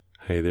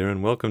Hey there,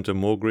 and welcome to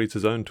Morg Reads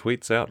His Own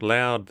Tweets Out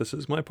Loud. This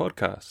is my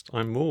podcast.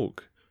 I'm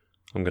Morg.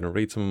 I'm going to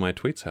read some of my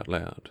tweets out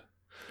loud.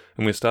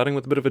 And we're starting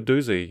with a bit of a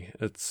doozy.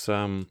 It's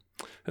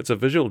a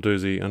visual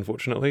doozy,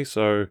 unfortunately,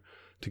 so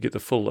to get the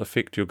full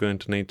effect, you're going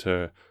to need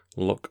to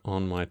look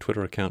on my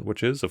Twitter account,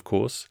 which is, of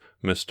course,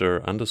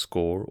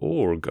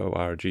 Mr_Org,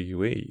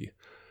 O-R-G-U-E.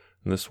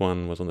 And this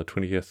one was on the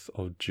 20th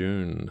of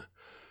June.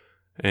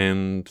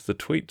 And the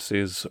tweet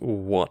says,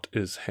 "What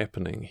is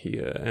happening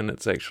here?" And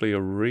it's actually a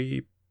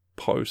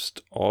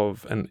repost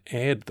of an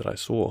ad that I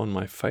saw on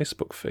my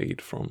Facebook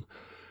feed from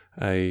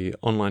a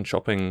online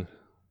shopping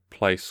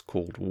place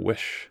called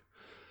Wish.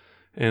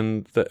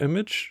 And the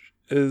image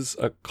is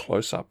a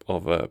close-up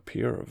of a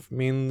pair of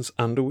men's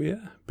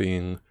underwear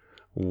being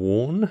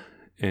worn,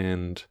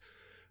 and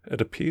it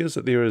appears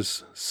that there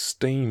is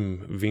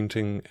steam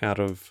venting out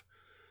of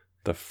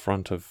the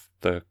front of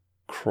the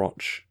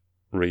crotch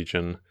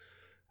region.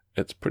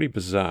 It's pretty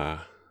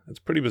bizarre.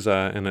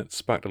 And it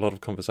sparked a lot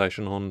of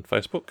conversation on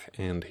Facebook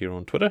and here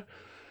on Twitter,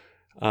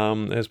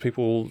 as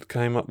people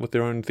came up with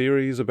their own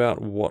theories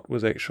about what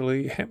was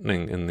actually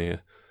happening in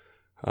there.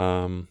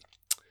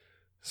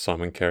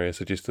 Simon Carrier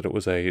suggested it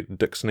was a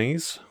dick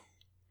sneeze.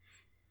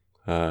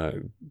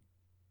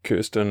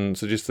 Kirsten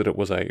suggested it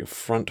was a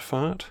front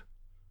fart.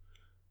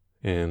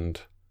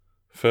 And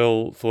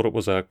Phil thought it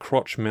was a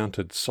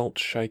crotch-mounted salt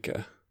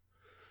shaker.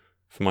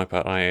 For my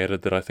part, I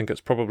added that I think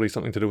it's probably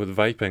something to do with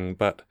vaping,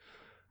 but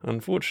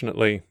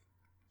unfortunately,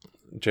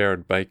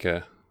 Jared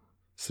Baker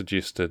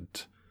suggested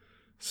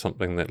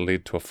something that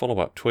led to a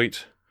follow-up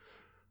tweet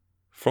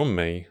from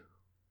me.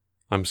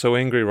 "I'm so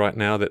angry right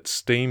now that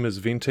steam is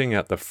venting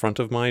out the front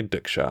of my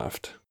dick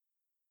shaft."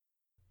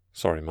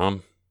 Sorry,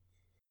 Mum.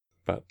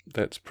 But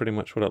that's pretty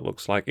much what it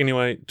looks like.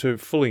 Anyway, to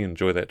fully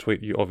enjoy that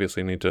tweet, you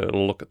obviously need to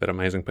look at that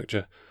amazing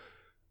picture.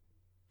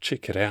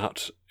 Check it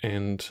out,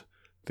 and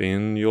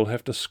then you'll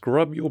have to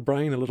scrub your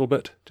brain a little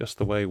bit, just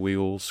the way we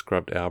all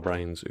scrubbed our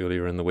brains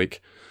earlier in the week.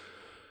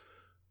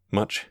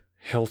 Much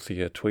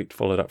healthier tweet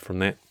followed up from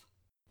that.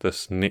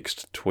 This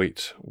next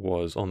tweet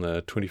was on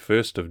the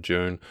 21st of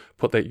June.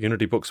 "Put that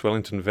Unity Books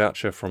Wellington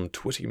voucher from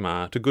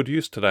Twittimar to good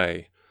use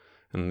today."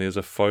 And there's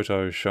a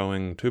photo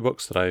showing two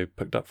books that I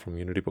picked up from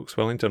Unity Books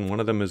Wellington. One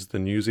of them is The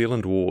New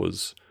Zealand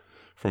Wars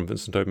from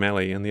Vincent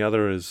O'Malley, and the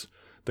other is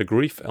The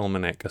Grief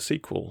Almanac, a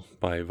sequel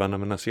by Vana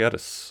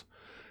Manasiadis.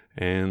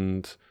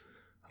 And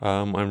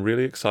I'm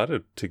really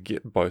excited to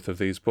get both of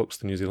these books.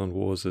 The New Zealand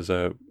Wars is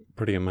a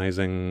pretty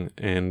amazing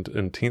and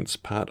intense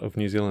part of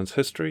New Zealand's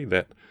history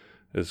that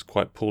is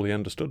quite poorly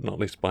understood, not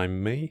least by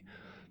me.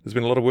 There's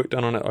been a lot of work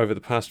done on it over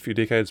the past few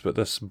decades, but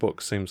this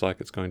book seems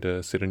like it's going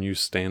to set a new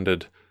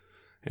standard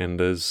and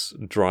is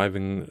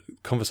driving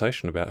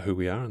conversation about who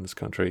we are in this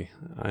country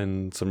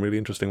in some really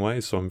interesting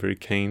ways. So I'm very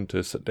keen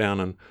to sit down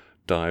and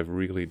dive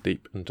really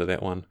deep into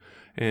that one.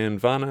 And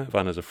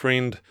Vana's a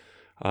friend.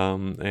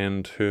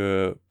 And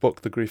her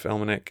book, The Grief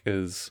Almanac,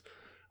 is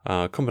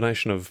a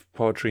combination of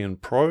poetry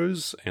and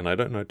prose, and I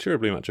don't know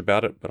terribly much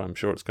about it, but I'm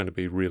sure it's going to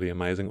be really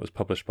amazing. It was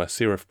published by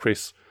Serif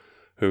Press,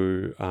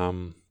 who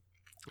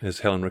is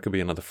Helen Rickaby,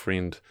 another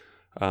friend,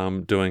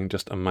 doing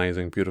just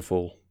amazing,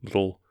 beautiful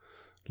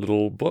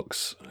little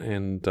books.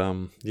 And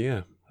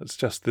there's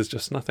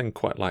just nothing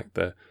quite like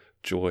the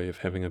joy of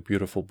having a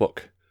beautiful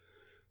book.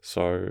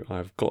 So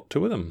I've got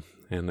two of them,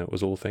 and it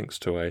was all thanks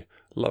to a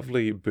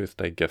lovely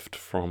birthday gift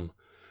from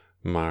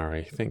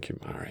Mari. Thank you,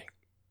 Mari.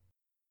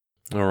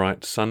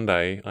 Alright,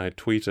 Sunday, I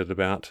tweeted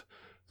about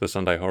the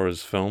Sunday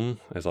Horrors film,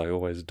 as I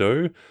always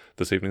do.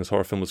 This evening's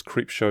horror film was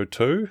Creepshow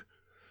 2.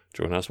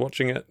 Join us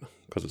watching it,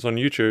 because it's on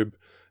YouTube,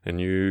 and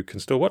you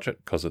can still watch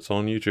it, because it's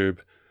on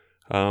YouTube.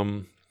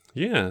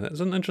 That's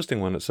an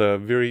interesting one. It's a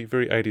very,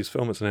 very 80s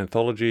film. It's an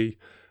anthology.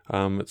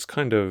 It's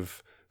kind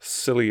of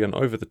silly and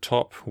over the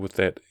top with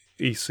that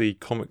EC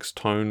Comics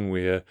tone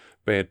where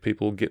bad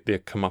people get their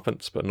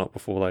comeuppance, but not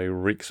before they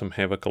wreak some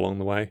havoc along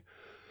the way.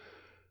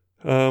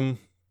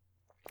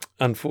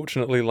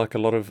 Unfortunately, like a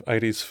lot of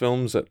 80s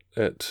films,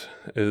 it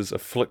is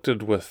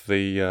afflicted with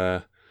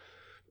the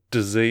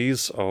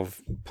disease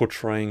of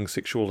portraying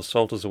sexual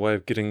assault as a way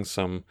of getting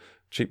some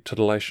cheap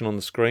titillation on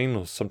the screen,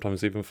 or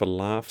sometimes even for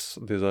laughs.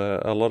 There's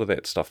a lot of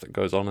that stuff that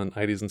goes on in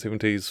 80s and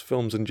 70s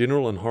films in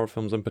general, and horror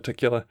films in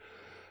particular,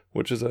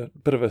 which is a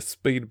bit of a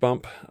speed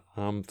bump.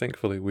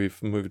 Thankfully,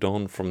 we've moved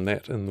on from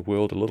that in the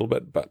world a little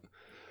bit, but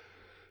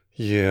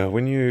yeah,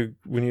 when you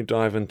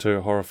dive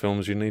into horror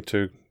films, you need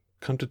to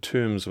come to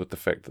terms with the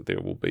fact that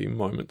there will be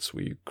moments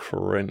where you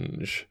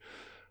cringe.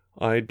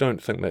 I don't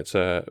think that's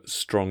a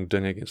strong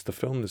ding against the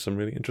film. There's some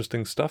really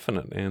interesting stuff in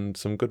it and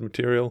some good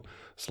material,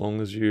 as long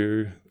as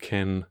you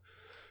can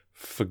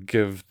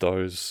forgive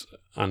those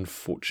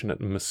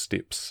unfortunate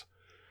missteps.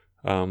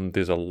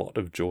 There's a lot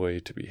of joy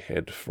to be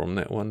had from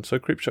that one. So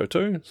Creepshow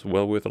 2 is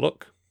well worth a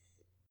look.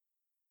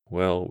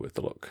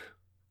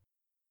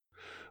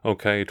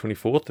 Okay,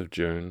 24th of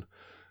June,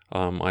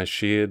 I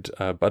shared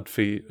a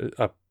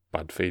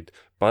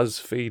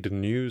BuzzFeed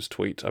News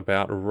tweet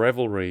about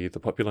Ravelry, the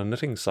popular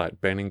knitting site,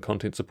 banning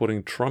content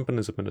supporting Trump and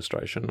his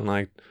administration, and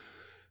I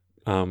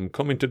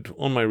commented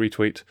on my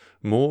retweet,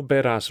 "More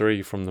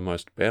badassery from the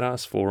most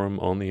badass forum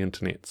on the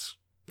internets."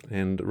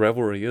 And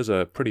Ravelry is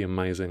a pretty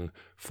amazing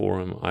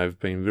forum. I've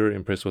been very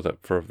impressed with it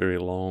for a very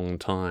long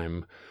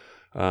time.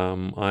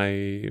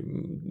 The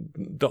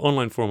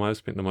online forum I've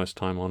spent the most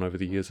time on over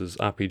the years is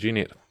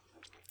RPGNet.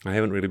 I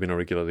haven't really been a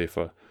regular there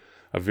for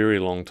a very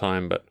long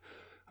time, but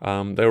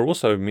they were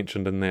also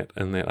mentioned in that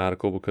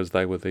article because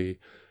they were the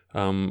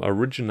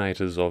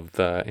originators of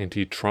the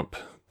anti-Trump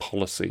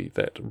policy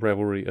that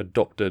Ravelry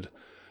adopted.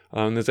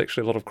 There's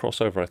actually a lot of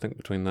crossover, I think,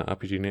 between the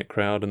RPGNet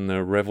crowd and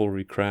the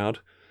Ravelry crowd.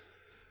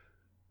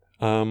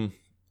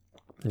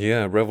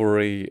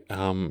 Ravelry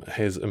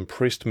has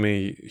impressed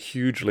me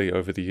hugely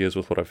over the years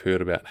with what I've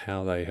heard about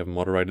how they have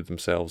moderated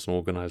themselves and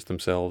organized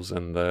themselves,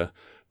 and the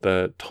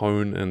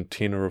tone and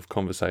tenor of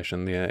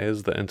conversation there.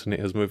 As the internet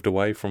has moved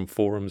away from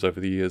forums over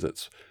the years,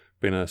 it's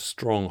been a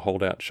strong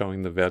holdout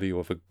showing the value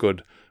of a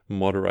good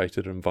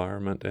moderated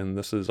environment, and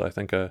this is, I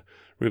think, a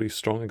really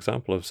strong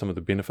example of some of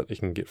the benefit you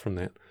can get from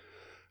that.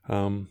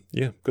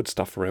 Good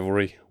stuff,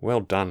 Ravelry. Well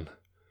done.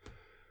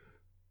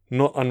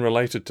 Not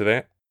unrelated to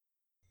that,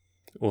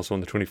 also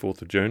on the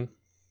 24th of June,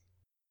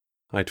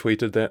 I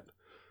tweeted that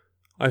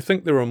I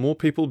think there are more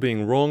people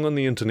being wrong on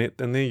the internet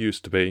than there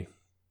used to be.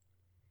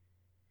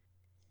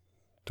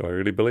 Do I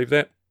really believe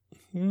that?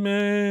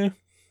 Meh.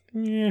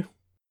 Yeah.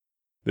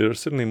 There are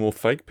certainly more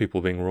fake people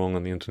being wrong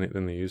on the internet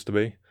than there used to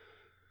be.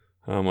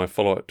 My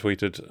follow-up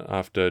tweeted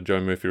after Joe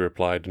Murphy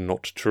replied,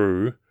 "Not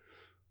true.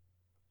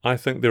 I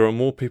think there are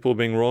more people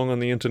being wrong on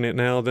the internet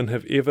now than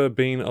have ever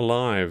been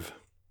alive."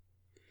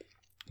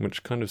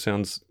 Which kind of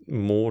sounds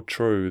more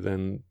true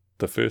than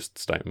the first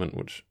statement,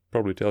 which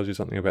probably tells you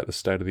something about the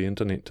state of the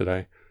internet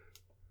today.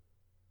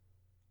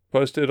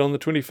 Posted on the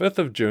 25th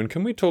of June,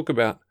 can we talk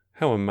about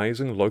how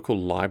amazing local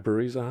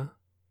libraries are?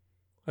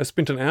 I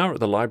spent an hour at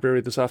the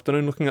library this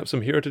afternoon looking up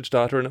some heritage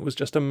data, and it was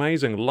just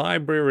amazing.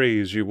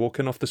 Libraries! You walk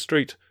in off the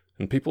street,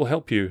 and people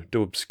help you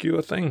do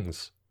obscure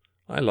things.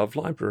 I love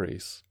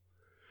libraries.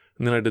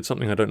 And then I did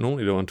something I don't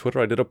normally do on Twitter.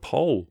 I did a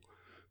poll.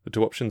 The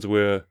two options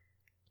were,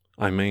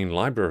 I mean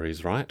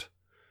libraries, right?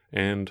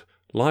 And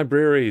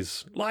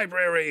libraries!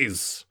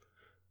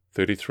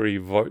 33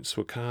 votes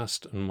were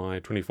cast in my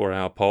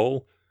 24-hour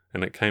poll,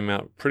 and it came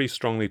out pretty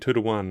strongly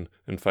 2-1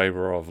 in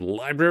favour of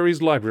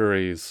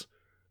libraries.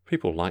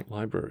 People like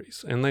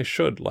libraries, and they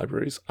should.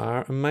 Libraries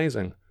are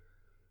amazing.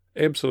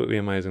 Absolutely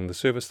amazing. The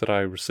service that I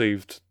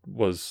received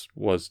was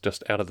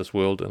just out of this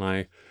world, and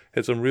I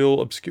had some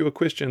real obscure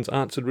questions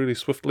answered really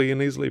swiftly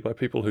and easily by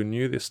people who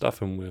knew their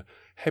stuff and were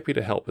happy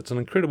to help. It's an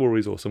incredible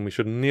resource, and we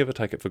should never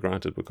take it for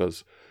granted,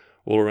 because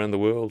all around the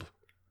world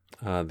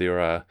there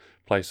are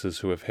places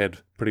who have had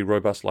pretty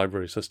robust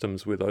library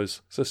systems where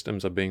those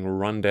systems are being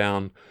run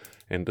down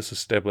and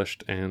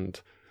disestablished,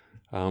 and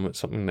it's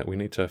something that we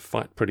need to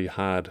fight pretty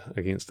hard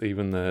against,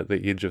 even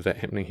the edge of that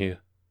happening here.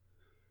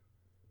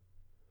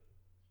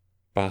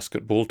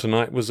 Basketball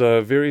tonight was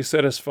a very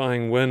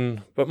satisfying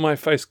win, but my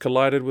face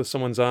collided with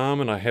someone's arm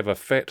and I have a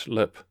fat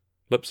lip.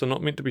 Lips are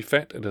not meant to be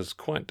fat. It is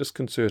quite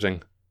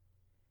disconcerting.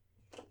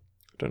 I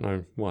don't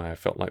know why I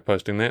felt like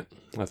posting that.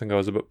 I think I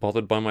was a bit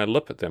bothered by my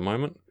lip at that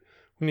moment.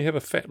 When you have a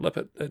fat lip,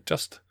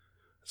 it's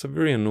a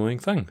very annoying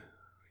thing.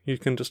 You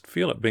can just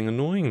feel it being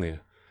annoying there.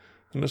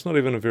 And it's not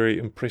even a very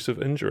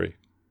impressive injury.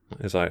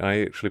 As I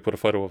actually put a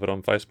photo of it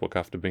on Facebook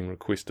after being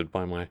requested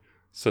by my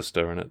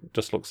sister, and it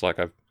just looks like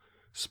I've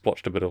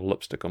splotched a bit of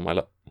lipstick on my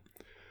lip.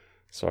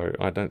 So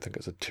I don't think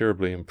it's a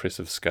terribly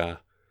impressive scar,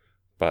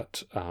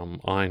 but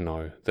I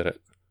know that it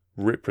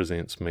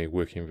represents me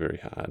working very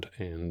hard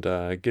and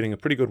getting a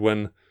pretty good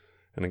win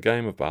in a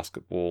game of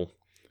basketball,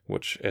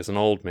 which as an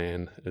old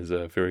man is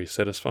a very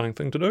satisfying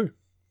thing to do.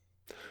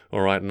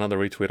 Alright, another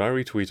retweet. I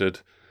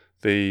retweeted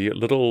the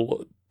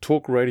little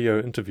talk radio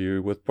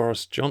interview with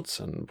Boris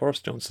Johnson.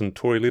 Boris Johnson,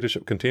 Tory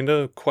leadership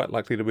contender, quite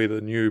likely to be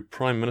the new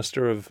Prime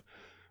Minister of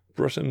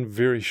Britain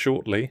very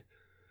shortly.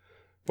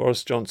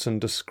 Boris Johnson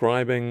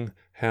describing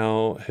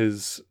how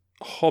his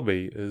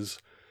hobby is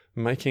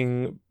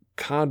making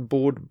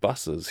cardboard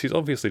buses. He's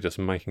obviously just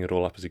making it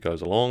all up as he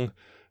goes along.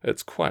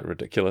 It's quite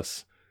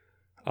ridiculous.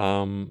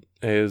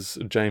 As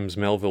James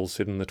Melville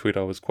said in the tweet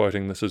I was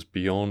quoting, this is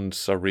beyond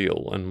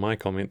surreal, and my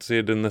comment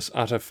said, in this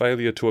utter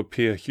failure to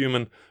appear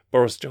human,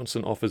 Boris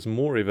Johnson offers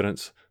more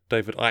evidence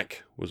David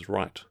Icke was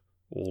right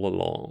all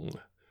along.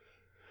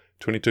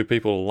 22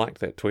 people liked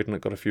that tweet, and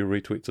it got a few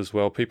retweets as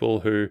well.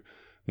 People who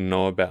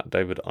know about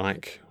David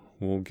Icke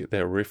will get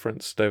that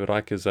reference. David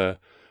Icke is a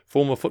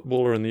former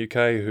footballer in the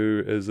UK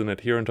who is an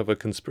adherent of a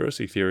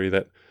conspiracy theory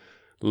that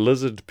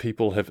lizard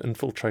people have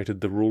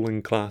infiltrated the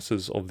ruling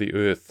classes of the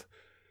earth.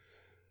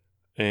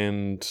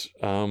 And,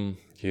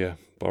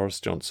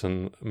 Boris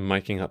Johnson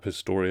making up his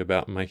story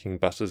about making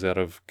buses out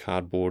of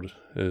cardboard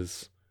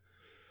is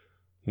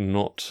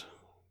not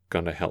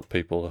going to help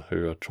people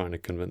who are trying to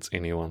convince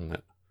anyone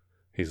that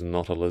he's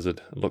not a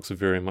lizard. It looks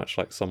very much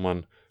like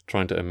someone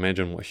trying to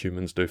imagine what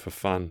humans do for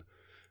fun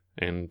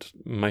and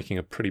making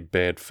a pretty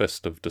bad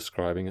fist of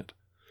describing it.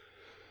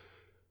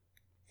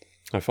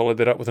 I followed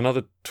that up with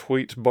another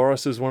tweet.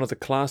 Boris is one of the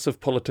class of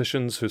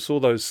politicians who saw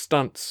those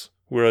stunts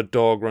where a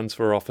dog runs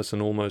for office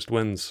and almost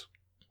wins,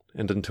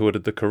 and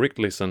intuited the correct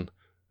lesson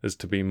is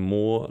to be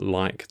more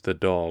like the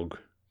dog.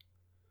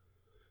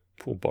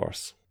 Poor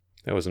Boris.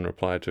 That was in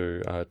reply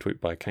to a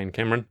tweet by Kane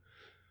Cameron.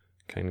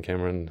 Kane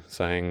Cameron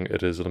saying,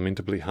 "It is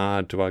lamentably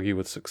hard to argue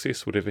with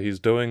success, whatever he's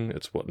doing.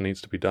 It's what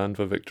needs to be done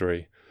for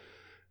victory."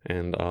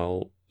 And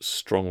I'll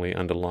strongly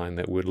underline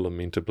that word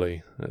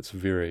lamentably. It's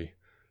very,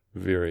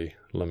 very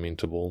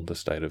lamentable, the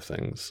state of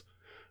things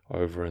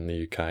over in the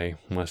UK.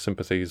 My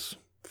sympathies,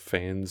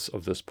 fans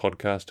of this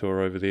podcast who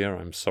are over there.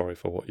 I'm sorry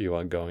for what you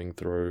are going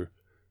through.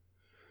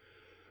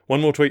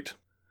 One more tweet,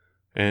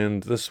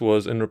 and this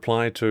was in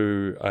reply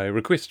to a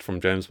request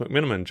from James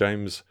McMenamin.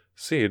 James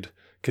said,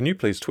 "Can you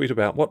please tweet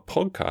about what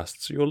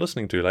podcasts you're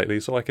listening to lately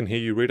so I can hear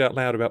you read out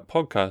loud about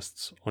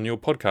podcasts on your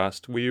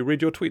podcast where you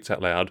read your tweets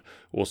out loud?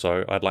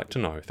 Also, I'd like to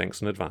know.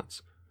 Thanks in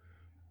advance."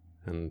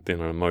 And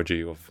then an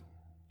emoji of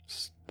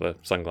the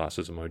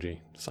sunglasses emoji.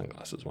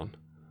 Sunglasses one.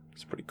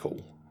 It's pretty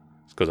cool.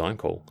 It's because I'm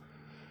cool.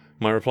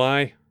 My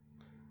reply,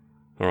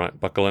 alright,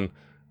 buckle in.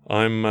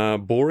 I'm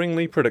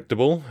boringly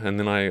predictable, and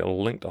then I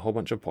linked a whole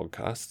bunch of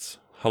podcasts.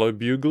 Hello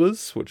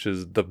Buglers, which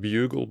is the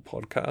Bugle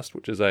podcast,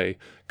 which is a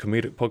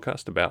comedic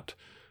podcast about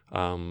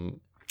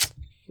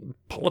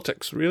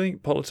politics, really.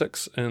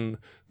 Politics in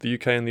the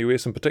UK and the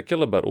US in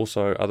particular, but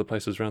also other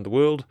places around the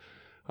world.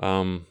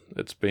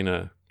 It's been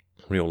a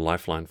real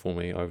lifeline for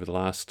me over the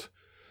last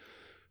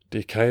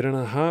decade and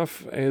a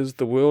half as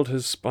the world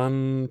has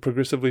spun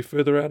progressively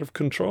further out of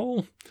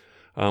control.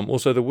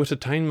 Also the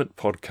Wittertainment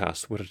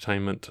podcast.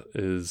 Wittertainment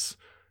is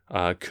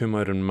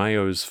Kermode and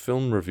Mayo's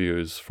film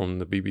reviews from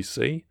the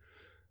BBC,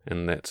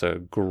 and that's a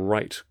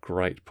great,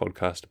 great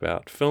podcast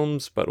about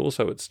films, but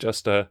also it's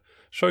just a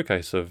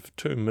showcase of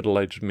two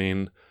middle-aged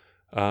men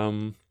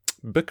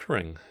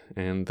bickering,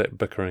 and that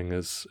bickering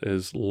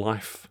is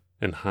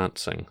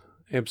life-enhancing,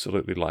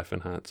 absolutely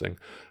life-enhancing.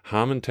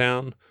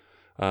 Harmontown,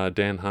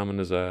 Dan Harmon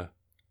is a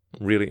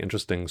really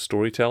interesting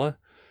storyteller,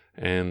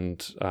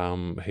 and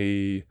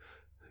he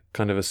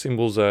kind of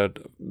assembles a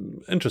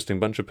interesting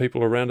bunch of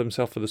people around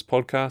himself for this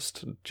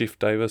podcast. Jeff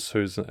Davis,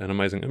 who's an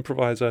amazing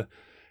improviser,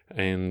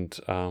 and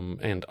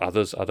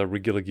other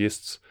regular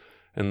guests,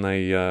 and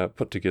they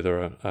put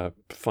together a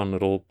fun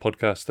little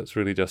podcast that's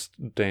really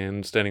just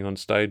Dan standing on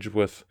stage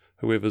with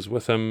whoever's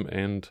with him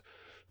and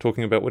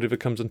talking about whatever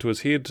comes into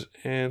his head,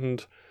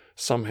 and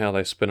somehow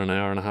they spin an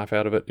hour and a half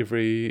out of it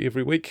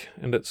every week,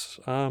 and it's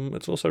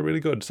also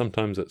really good.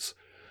 Sometimes it's,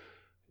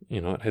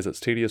 it has its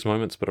tedious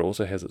moments, but it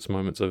also has its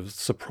moments of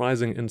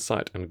surprising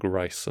insight and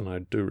grace, and I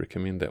do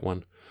recommend that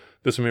one.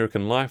 This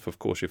American Life, of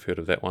course you've heard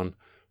of that one.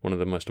 One of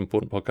the most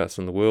important podcasts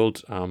in the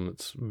world.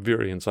 It's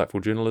very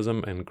insightful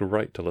journalism and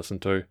great to listen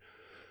to.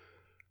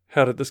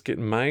 How Did This Get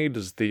Made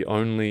is the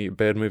only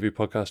bad movie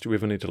podcast you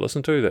ever need to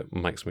listen to that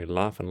makes me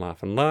laugh and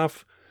laugh and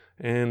laugh.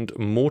 And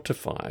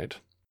Mortified.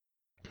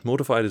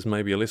 Mortified is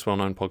maybe a less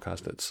well-known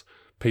podcast. It's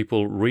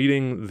people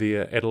reading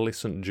their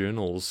adolescent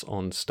journals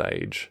on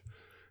stage,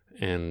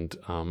 and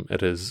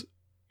it is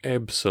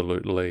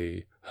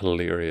absolutely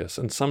hilarious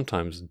and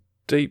sometimes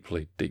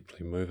deeply,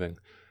 deeply moving.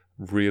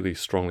 Really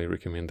strongly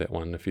recommend that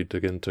one. If you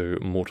dig into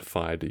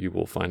Mortified, you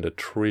will find a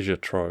treasure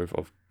trove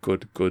of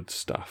good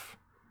stuff.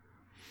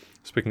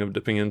 Speaking of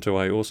dipping into,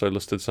 I also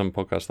listed some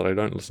podcasts that I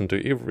don't listen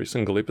to every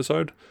single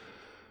episode,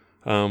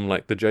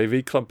 like the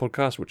JV Club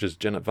podcast, which is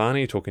Janet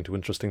Varney talking to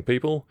interesting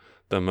people,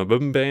 the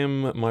Mabim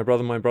Bam, My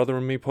Brother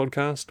and Me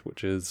podcast,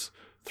 which is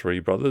three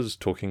brothers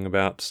talking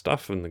about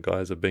stuff, and the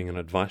guys are being an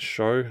advice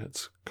show.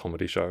 It's a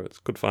comedy show. It's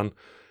good fun.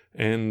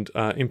 And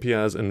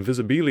NPR's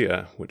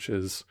Invisibilia, which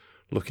is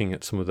looking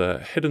at some of the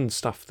hidden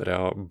stuff that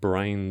our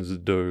brains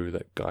do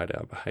that guide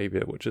our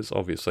behavior, which is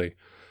obviously,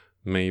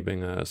 me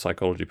being a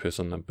psychology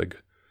person, a big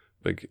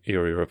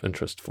area of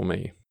interest for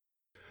me.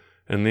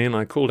 And then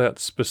I called out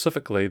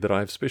specifically that I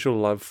have special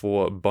love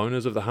for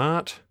Boners of the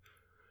Heart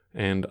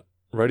and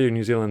Radio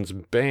New Zealand's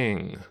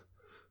Bang.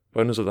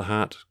 Boners of the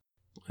Heart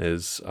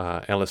is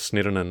Alice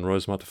Snedden and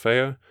Rose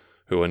Matafeo,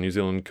 who are New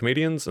Zealand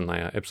comedians, and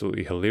they are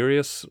absolutely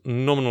hilarious.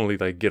 Nominally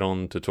they get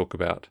on to talk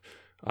about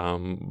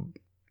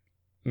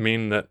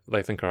men that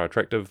they think are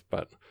attractive,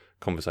 but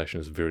conversation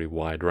is very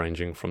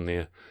wide-ranging from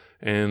there.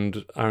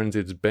 And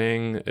RNZ's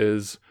Bang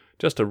is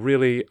just a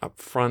really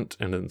upfront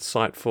and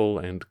insightful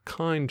and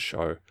kind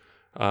show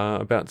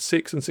about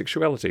sex and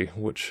sexuality,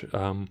 which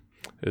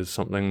is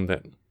something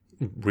that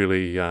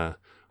really, I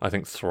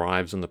think,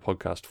 thrives in the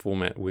podcast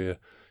format, where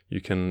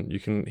you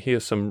can hear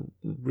some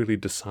really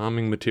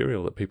disarming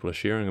material that people are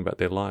sharing about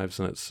their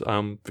lives, and it's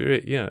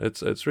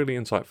it's really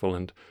insightful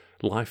and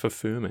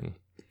life-affirming.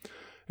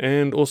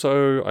 And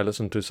also, I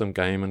listen to some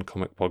game and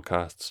comic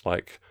podcasts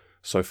like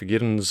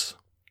Sofageddon's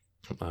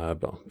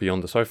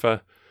Beyond the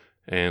Sofa,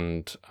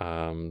 and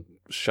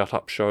Shut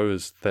Up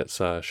shows. That's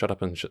Shut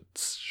Up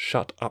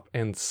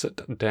and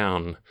Sit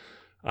Down,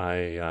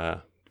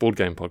 a board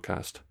game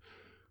podcast,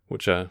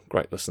 which are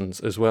great listens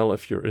as well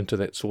if you're into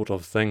that sort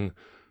of thing.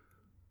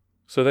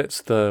 So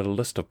that's the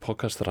list of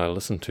podcasts that I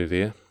listen to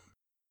there.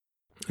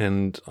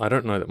 And I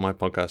don't know that my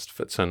podcast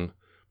fits in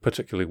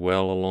particularly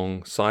well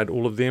alongside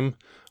all of them.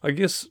 I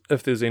guess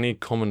if there's any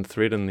common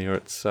thread in there,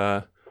 it's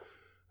that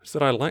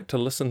I like to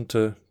listen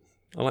to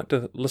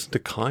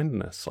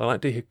kindness. I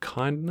like to hear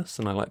kindness,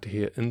 and I like to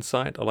hear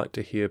insight. I like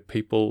to hear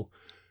people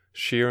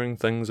sharing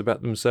things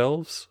about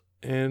themselves,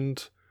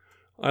 and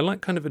I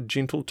like kind of a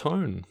gentle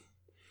tone.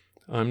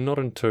 I'm not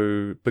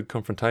into big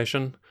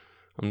confrontation.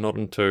 I'm not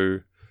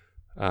into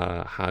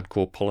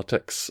hardcore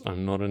politics.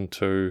 I'm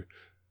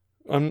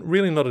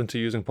really not into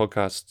using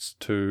podcasts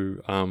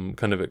to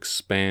kind of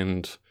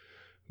expand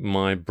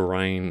my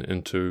brain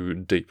into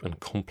deep and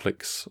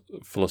complex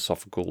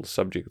philosophical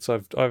subjects.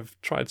 I've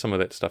tried some of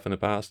that stuff in the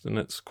past, and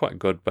it's quite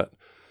good, but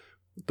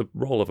the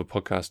role of a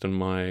podcast in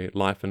my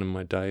life and in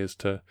my day is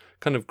to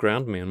kind of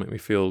ground me and make me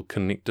feel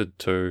connected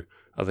to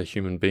other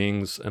human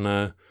beings in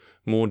a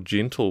more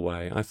gentle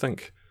way. I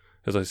think,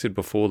 as I said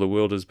before, the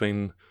world has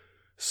been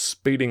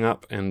speeding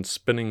up and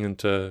spinning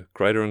into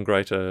greater and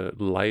greater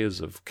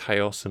layers of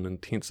chaos and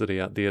intensity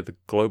out there. The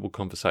global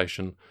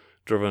conversation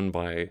driven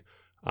by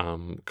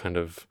kind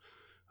of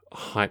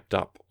hyped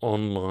up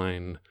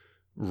online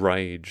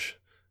rage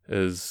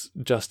is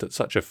just at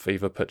such a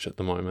fever pitch at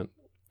the moment.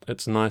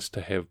 It's nice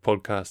to have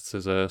podcasts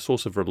as a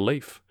source of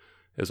relief,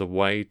 as a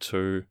way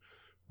to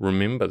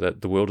remember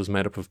that the world is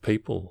made up of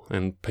people,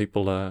 and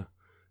people are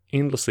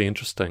endlessly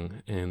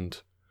interesting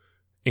and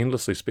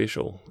endlessly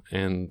special.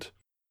 And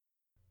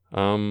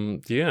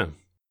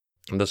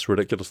this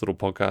ridiculous little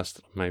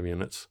podcast, maybe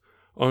in its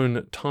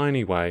own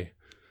tiny way,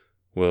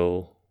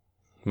 will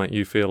make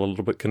you feel a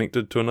little bit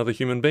connected to another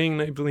human being,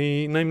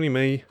 namely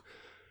me.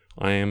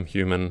 I am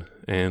human,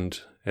 and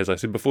as I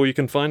said before, you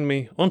can find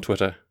me on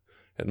Twitter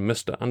at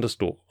Mr__org,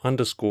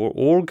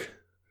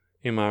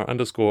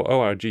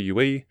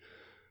 MR_ORGUE.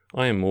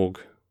 I am Morg.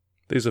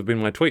 These have been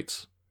my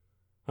tweets.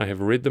 I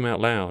have read them out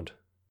loud.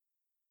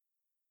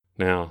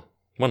 Now,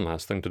 one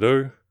last thing to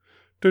do.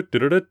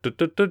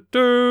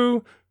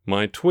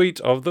 My tweet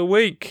of the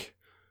week.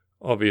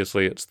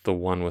 Obviously, it's the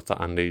one with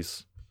the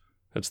undies.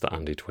 It's the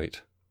undie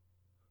tweet.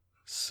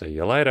 See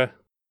you later.